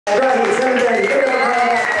Right, 7:30.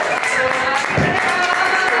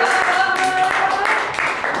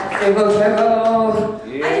 Give it up,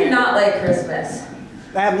 Trevor. I do not like Christmas.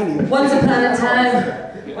 Me neither. Once upon a time,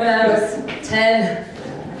 when I was 10,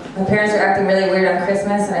 my parents were acting really weird on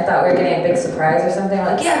Christmas, and I thought we were getting a big surprise or something. I'm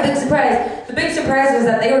like, yeah, big surprise. The big surprise was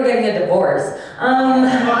that they were getting a divorce.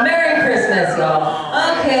 Merry Christmas,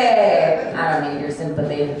 y'all. Okay. I don't need your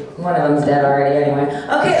sympathy. One of them's dead already anyway.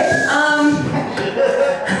 Okay,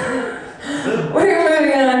 we're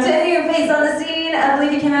moving on to A New Face on the Scene. I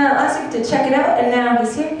believe he came out last week to check it out, and now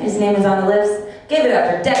he's here. His name is on the list. Give it up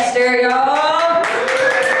for Dexter, y'all.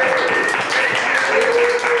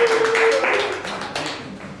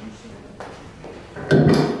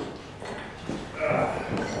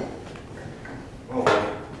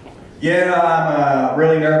 Yeah, I'm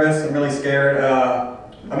really nervous. I'm really scared.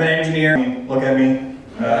 I'm an engineer. Look at me.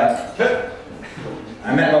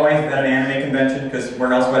 I met my wife at an anime convention because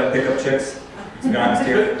where else would I pick up chicks? To be honest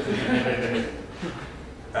here.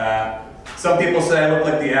 Some people say I look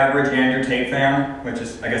like the average Andrew Tate fan, which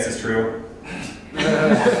is, I guess, is true.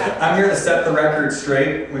 I'm here to set the record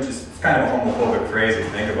straight, which is kind of a homophobic phrase if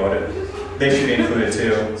you think about it. They should be included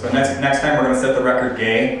too. So next time we're going to set the record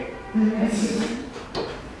gay.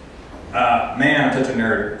 Man, I'm such a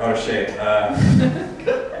nerd. Out of shape.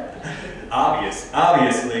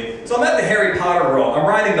 Obviously. So I'm at the Harry Potter world. I'm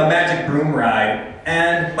riding the magic broom ride,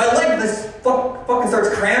 and my leg fucking starts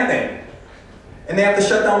cramping. And they have to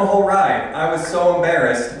shut down the whole ride. I was so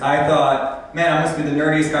embarrassed. I thought, man, I must be the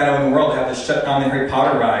nerdiest guy in the world to have to shut down the Harry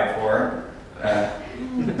Potter ride for.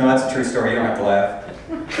 No, that's a true story. You don't have to laugh.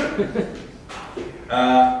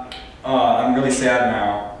 I'm really sad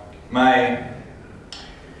now. My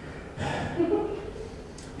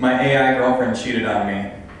AI girlfriend cheated on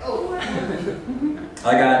me.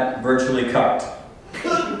 I got virtually cucked.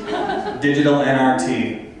 Digital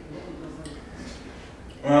NRT.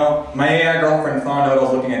 Well, my AI girlfriend found out I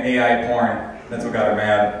was looking at AI porn. That's what got her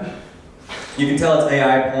mad. You can tell it's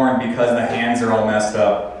AI porn because the hands are all messed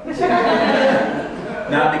up.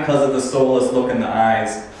 Not because of the soulless look in the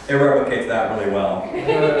eyes. It replicates that really well.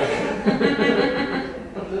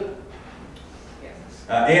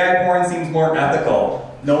 AI porn seems more ethical.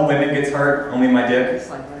 No women gets hurt, only my dick.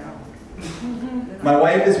 My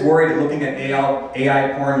wife is worried that looking at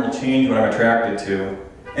AI porn will change what I'm attracted to.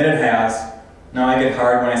 And it has. Now I get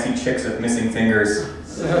hard when I see chicks with missing fingers.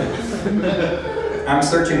 I'm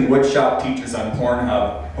searching woodshop teachers on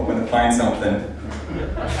Pornhub, hoping to find something.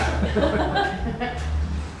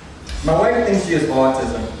 My wife thinks she has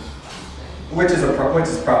autism, which is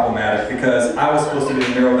problematic because I was supposed to be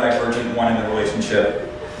the neurodivergent one in the relationship.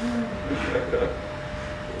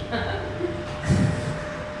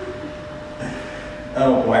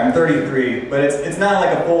 Oh boy, I'm 33, but it's not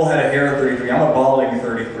like a full head of hair at 33. I'm a balding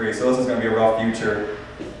 33, so this is going to be a rough future.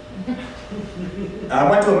 I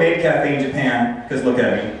went to a maid cafe in Japan, because look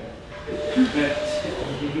at me.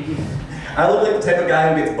 I look like the type of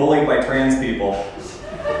guy who gets bullied by trans people.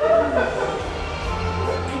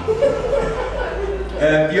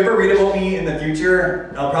 If you ever read about me in the future,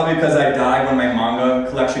 probably because I die when my manga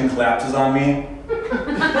collection collapses on me.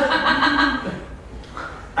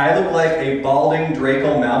 I look like a balding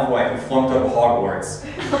Draco Malfoy who flunked out of Hogwarts.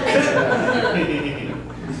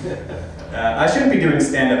 I shouldn't be doing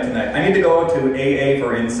stand-up tonight. I need to go to AA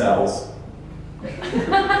for incels.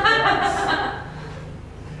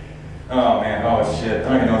 Oh man, oh shit. I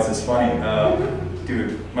don't even know if this is funny.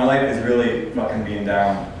 Dude, my life is really fucking being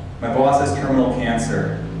down. My boss has terminal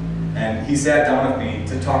cancer, and he sat down with me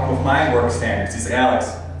to talk with my work standards. He said,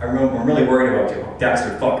 Alex, I'm really worried about you.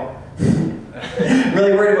 Dexter, fuck.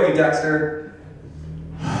 Really worried about you, Dexter.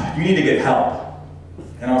 You need to get help.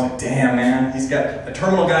 And I was like, damn, man. He's got a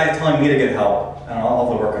terminal guy telling me to get help. I don't know, I'll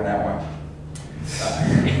have to work on that one.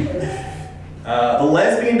 The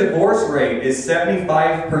lesbian divorce rate is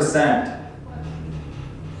 75%.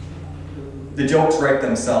 The jokes write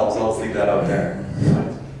themselves, I'll just leave that out there.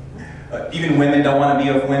 Even women don't want to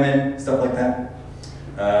be with women, stuff like that.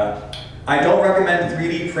 I don't recommend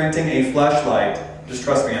 3D printing a fleshlight. Just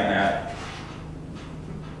trust me on that.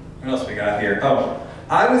 What else we got here? Oh,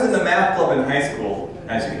 I was in the math club in high school,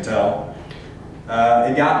 as you can tell.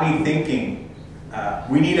 It got me thinking.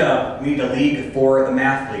 We need a league for the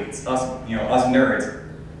mathletes, us nerds.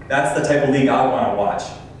 That's the type of league I want to watch.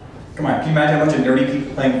 Come on, can you imagine a bunch of nerdy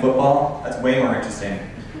people playing football? That's way more interesting.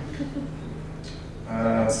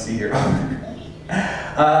 Let's see here.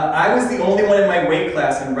 I was the only one in my weight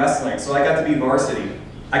class in wrestling, so I got to be varsity.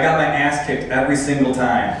 I got my ass kicked every single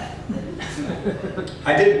time.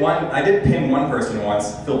 I did pin one person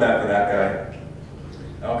once. Feel bad for that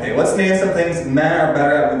guy. Okay, let's name some things men are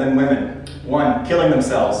better at than women. 1, killing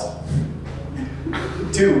themselves.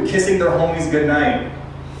 2, kissing their homies goodnight.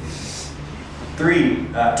 3,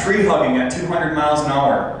 tree hugging at 200 miles an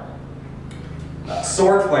hour.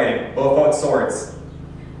 Sword fighting, both out swords.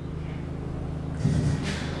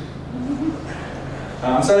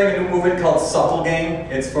 I'm starting a new movement called Supple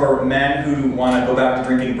Gang. It's for men who want to go back to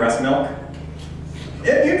drinking breast milk.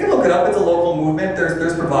 You can look it up, it's a local movement.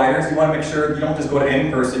 There's providers. You want to make sure you don't just go to any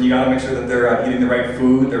person, you got to make sure that they're eating the right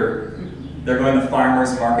food, they're going to the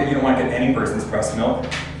farmer's market. You don't want to get any person's breast milk.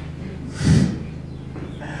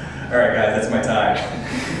 Alright guys, that's my time.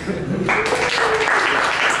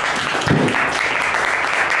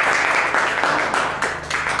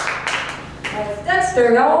 That's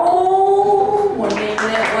Dexter, y'all! 1 minute, 1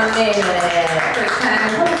 minute. First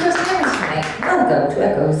timers tonight. Welcome to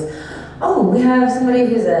Echoes. Oh, we have somebody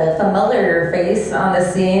who's a familiar face on the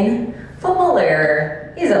scene.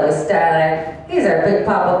 Familiar. He's always styling. He's our big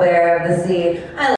Papa Bear of the scene.